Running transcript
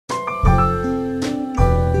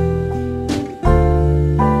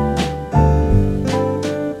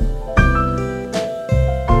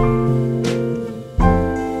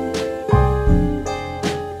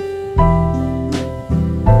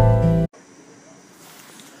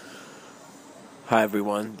Hi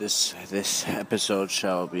everyone, this episode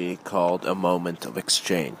shall be called A Moment of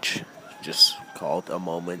Exchange. Just called A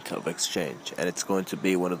Moment of Exchange. And it's going to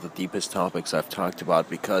be one of the deepest topics I've talked about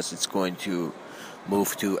because it's going to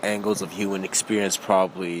move to angles of human experience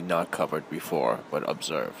probably not covered before, but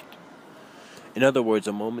observed. In other words,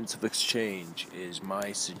 A Moment of Exchange is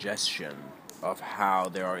my suggestion of how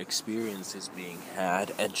there are experiences being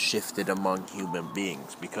had and shifted among human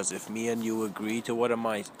beings. Because if me and you agree to what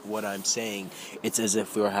I'm saying, it's as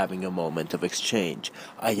if we're having a moment of exchange.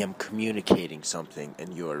 I am communicating something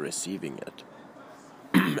and you are receiving it.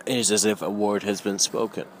 It is as if a word has been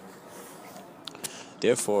spoken.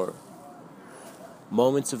 Therefore,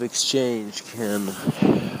 moments of exchange can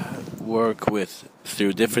work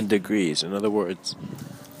through different degrees. In other words,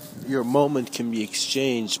 your moment can be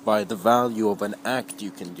exchanged by the value of an act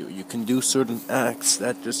you can do. You can do certain acts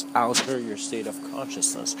that just alter your state of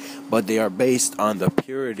consciousness, but they are based on the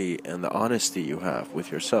purity and the honesty you have with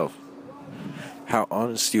yourself. How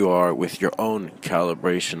honest you are with your own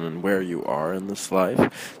calibration and where you are in this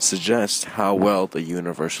life suggests how well the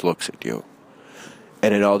universe looks at you.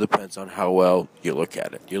 And it all depends on how well you look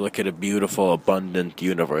at it. You look at a beautiful, abundant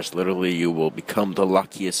universe. Literally, you will become the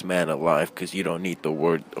luckiest man alive because you don't need the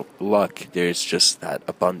word luck. There's just that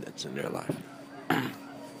abundance in your life.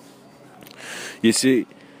 You see,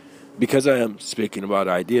 because I am speaking about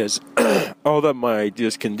ideas, all that my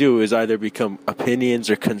ideas can do is either become opinions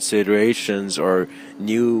or considerations or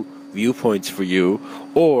new viewpoints for you,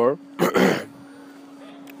 or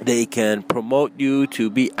they can promote you to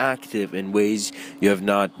be active in ways you have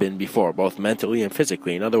not been before, both mentally and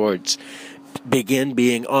physically. In other words, begin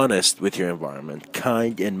being honest with your environment,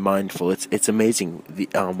 kind and mindful. It's amazing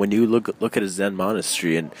when you look at a Zen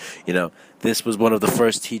monastery, and this was one of the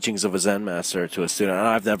first teachings of a Zen master to a student. And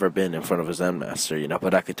I've never been in front of a Zen master,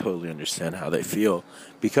 but I could totally understand how they feel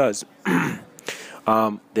because.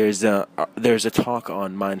 There's a talk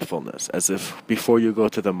on mindfulness, as if before you go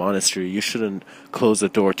to the monastery, you shouldn't close the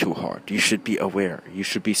door too hard. You should be aware. You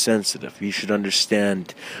should be sensitive. You should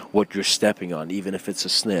understand what you're stepping on, even if it's a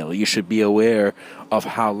snail. You should be aware of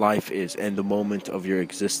how life is and the moment of your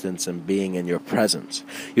existence and being in your presence.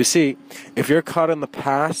 You see, if you're caught in the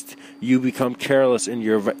past, you become careless in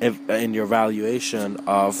your valuation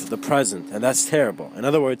of the present, and that's terrible. In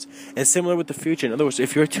other words, and similar with the future. In other words,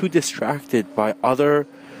 if you're too distracted by other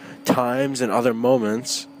times and other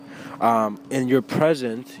moments, in your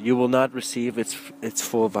present, you will not receive its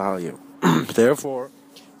full value. Therefore,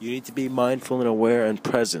 you need to be mindful and aware and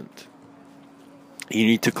present. You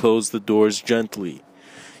need to close the doors gently.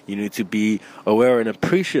 You need to be aware and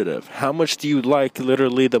appreciative. How much do you like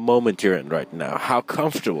literally the moment you're in right now? How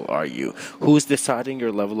comfortable are you? Who's deciding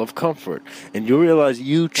your level of comfort? And you realize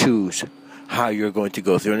you choose how you're going to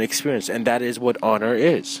go through an experience. And that is what honor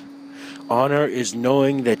is. Honor is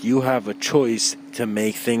knowing that you have a choice to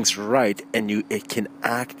make things right, and it can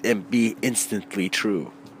act and be instantly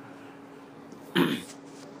true.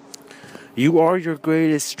 You are your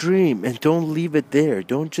greatest dream, and don't leave it there.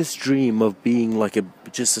 Don't just dream of being like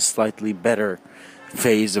just a slightly better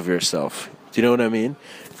phase of yourself. Do you know what I mean?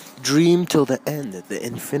 Dream till the end, the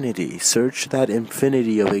infinity. Search that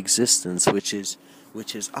infinity of existence, which is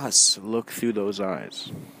us. Look through those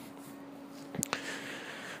eyes.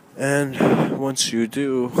 And once you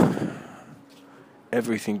do,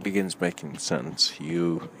 everything begins making sense.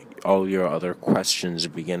 All your other questions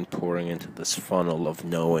begin pouring into this funnel of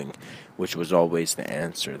knowing, which was always the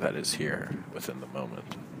answer that is here within the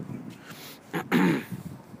moment.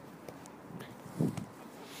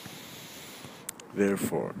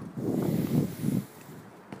 Therefore,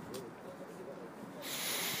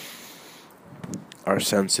 our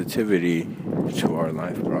sensitivity to our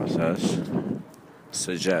life process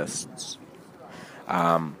suggests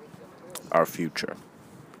our future.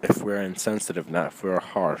 If we're insensitive, not if we're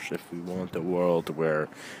harsh, if we want a world where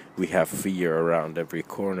we have fear around every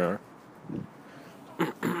corner,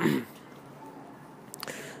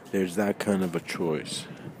 there's that kind of a choice,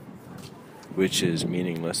 which is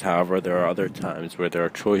meaningless. However, there are other times where there are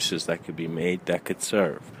choices that could be made that could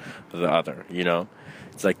serve the other,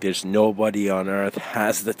 It's like there's nobody on earth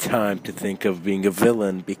has the time to think of being a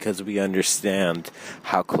villain because we understand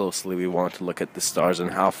how closely we want to look at the stars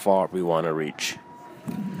and how far we want to reach.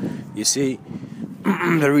 You see,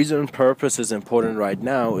 the reason purpose is important right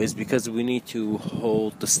now is because we need to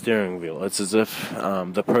hold the steering wheel. It's as if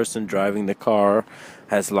the person driving the car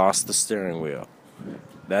has lost the steering wheel.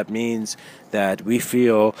 That means that we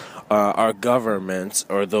feel our governments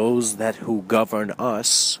or those who govern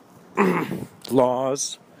us,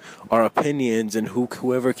 laws, our opinions, and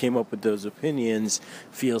whoever came up with those opinions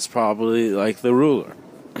feels probably like the ruler.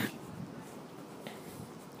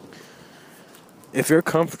 If you're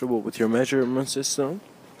comfortable with your measurement system,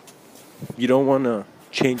 you don't want to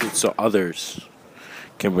change it so others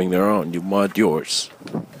can bring their own. You want yours.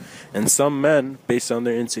 And some men, based on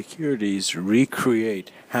their insecurities,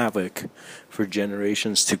 recreate havoc for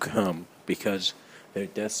generations to come because they're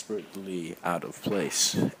desperately out of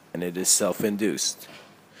place, and it is self-induced.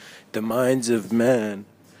 The minds of men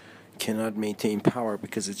cannot maintain power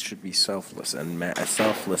because it should be selfless, and a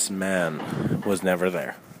selfless man was never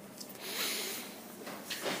there.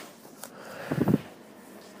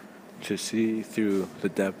 To see through the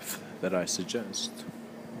depth that I suggest,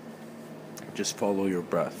 just follow your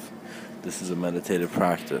breath. This is a meditative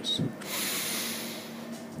practice.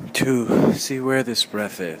 To see where this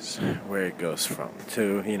breath is, where it goes from.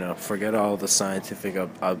 To, forget all the scientific,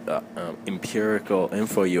 empirical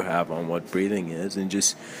info you have on what breathing is, and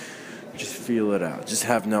just feel it out. Just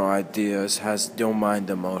have no ideas, don't mind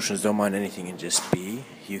emotions, don't mind anything, and just be.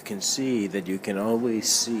 You can see that you can always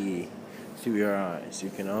see through your eyes. You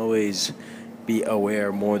can always be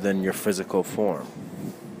aware more than your physical form.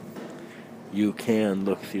 You can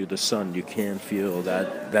look through the sun. You can feel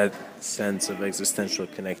that sense of existential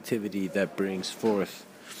connectivity that brings forth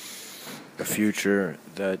a future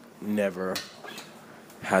that never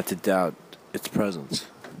had to doubt its presence.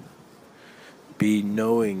 Be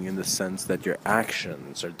knowing in the sense that your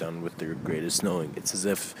actions are done with your greatest knowing. It's as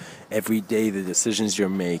if every day the decisions you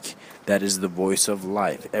make, that is the voice of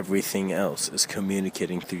life. Everything else is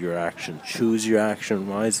communicating through your action. Choose your action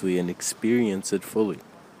wisely and experience it fully.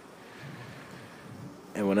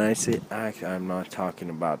 And when I say act, I'm not talking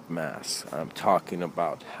about mass. I'm talking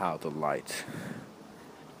about how the light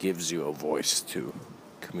gives you a voice to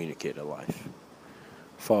communicate a life.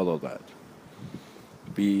 Follow that.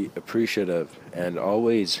 Be appreciative and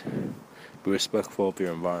always be respectful of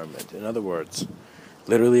your environment. In other words,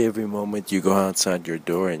 literally every moment you go outside your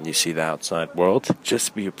door and you see the outside world,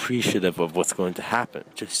 just be appreciative of what's going to happen.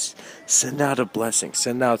 Just send out a blessing.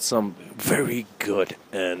 Send out some very good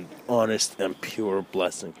and honest and pure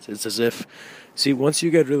blessings. It's as if, once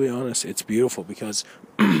you get really honest, it's beautiful because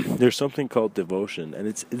there's something called devotion, and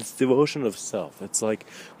it's devotion of self. It's like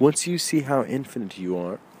once you see how infinite you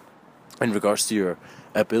are in regards to your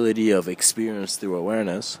ability of experience through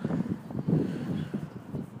awareness,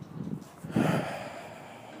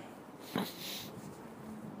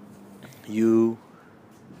 you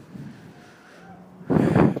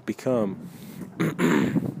become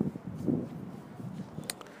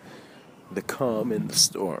the calm in the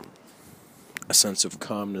storm. A sense of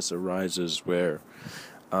calmness arises where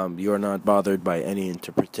you are not bothered by any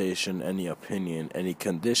interpretation, any opinion, any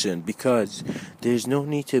condition, because there's no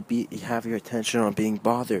need to have your attention on being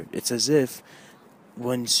bothered. It's as if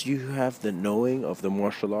once you have the knowing of the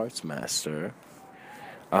martial arts master,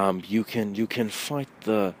 you can fight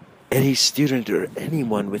any student or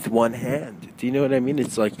anyone with one hand. Do you know what I mean?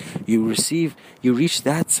 It's like you reach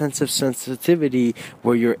that sense of sensitivity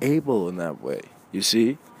where you're able in that way. You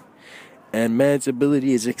see? And man's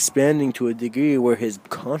ability is expanding to a degree where his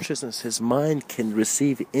consciousness, his mind can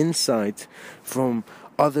receive insight from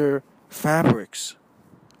other fabrics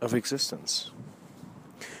of existence.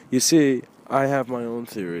 You see, I have my own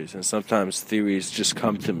theories, and sometimes theories just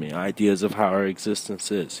come to me, ideas of how our existence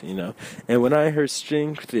is, And when I heard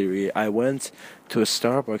string theory, I went to a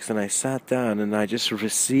Starbucks and I sat down and I just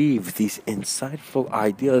received these insightful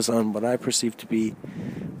ideas on what I perceive to be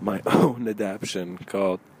my own adaptation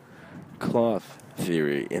called cloth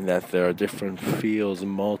theory, in that there are different fields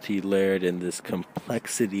multi-layered in this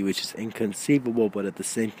complexity which is inconceivable but at the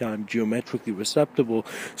same time geometrically receptible,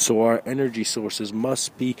 so our energy sources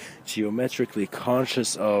must be geometrically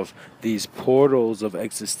conscious of these portals of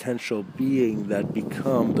existential being that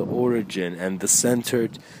become the origin and the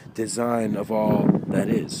centered design of all that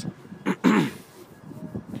is.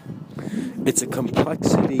 It's a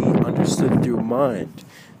complexity understood through mind,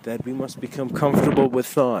 that we must become comfortable with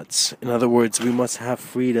thoughts. In other words, we must have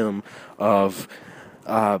freedom of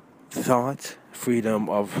thought, freedom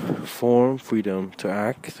of form, freedom to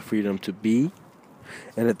act, freedom to be,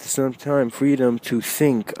 and at the same time, freedom to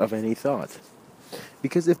think of any thought.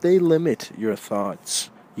 Because if they limit your thoughts,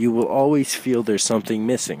 you will always feel there's something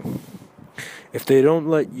missing. If they don't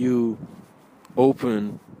let you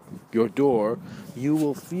open your door, you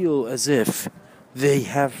will feel as if they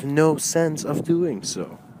have no sense of doing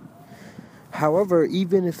so. However,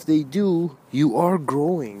 even if they do, you are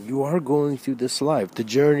growing. You are going through this life. The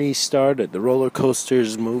journey started. The roller coaster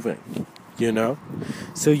is moving.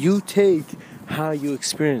 So you take how you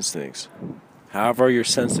experience things. However, your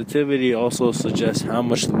sensitivity also suggests how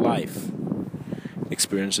much life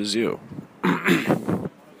experiences you.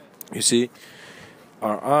 You see,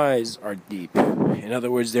 our eyes are deep. In other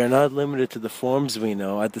words, they're not limited to the forms we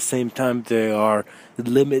know. At the same time, they are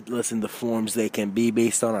limitless in the forms they can be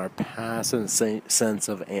based on our past and sense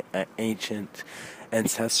of ancient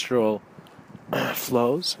ancestral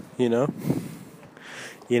flows, you know?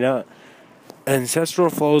 You know, ancestral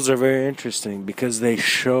flows are very interesting because they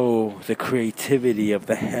show the creativity of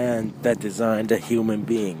the hand that designed a human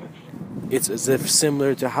being. It's as if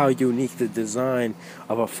similar to how unique the design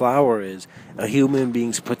of a flower is, a human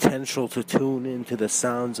being's potential to tune into the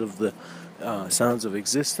sounds of the sounds of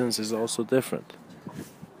existence is also different.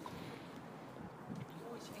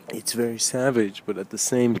 It's very savage, but at the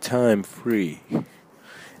same time free,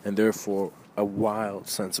 and therefore a wild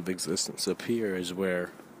sense of existence appears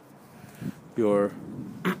where your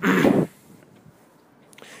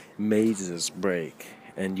mazes break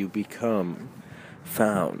and you become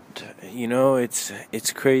found. You know, it's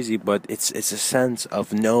crazy, but it's a sense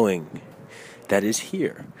of knowing that is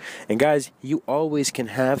here. And guys, you always can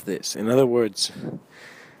have this. In other words,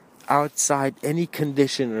 outside any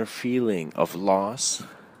condition or feeling of loss,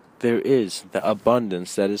 there is the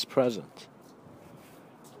abundance that is present.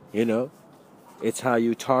 You know, it's how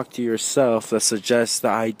you talk to yourself that suggests the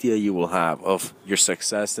idea you will have of your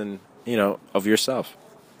success and, you know, of yourself.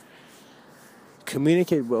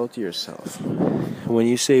 Communicate well to yourself. When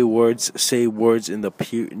you say words in the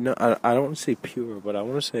pure. No, I don't want to say pure, but I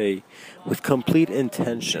want to say with complete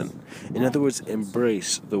intention. In other words,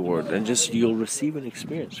 embrace the word, and just you'll receive an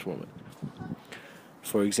experience from it.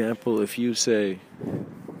 For example, if you say,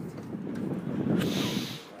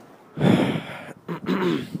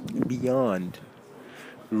 beyond,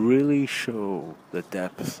 really show the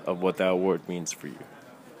depth of what that word means for you.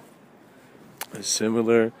 It's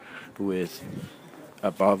similar with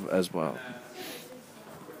above as well.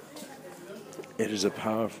 It is a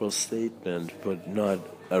powerful statement, but not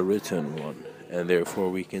a written one, and therefore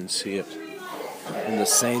we can see it in the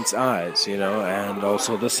saints' eyes, you know, and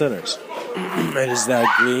also the sinners. It is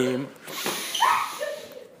that gleam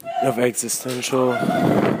of existential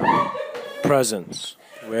presence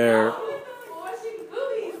where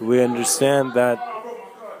we understand that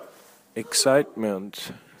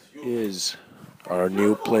excitement is our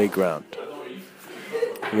new playground.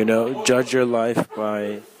 You know, judge your life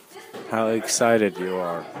by how excited you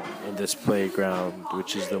are in this playground,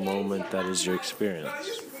 which is the moment that is your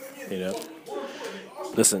experience. You know?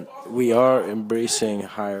 Listen, we are embracing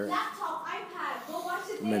higher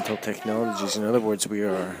mental technologies. In other words, we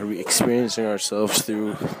are experiencing ourselves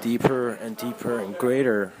through deeper and deeper and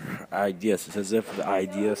greater ideas. It's as if the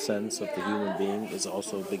idea sense of the human being is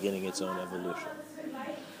also beginning its own evolution.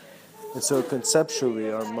 And so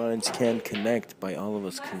conceptually, our minds can connect by all of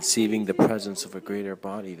us conceiving the presence of a greater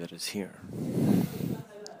body that is here.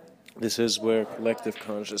 This is where collective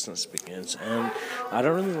consciousness begins. And I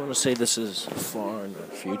don't really want to say this is far in the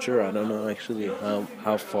future. I don't know actually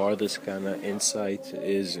how far this kind of insight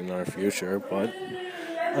is in our future, but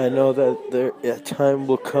I know that a time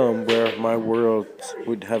will come where my world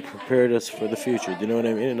would have prepared us for the future. Do you know what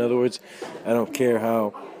I mean? In other words, I don't care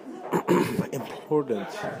how important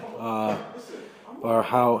or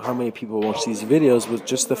how many people watch these videos, with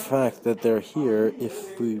just the fact that they're here.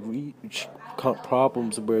 If we reach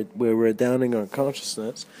problems where we're downing our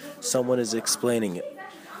consciousness, someone is explaining it,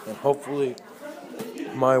 and hopefully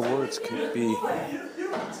my words could be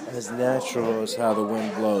as natural as how the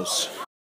wind blows.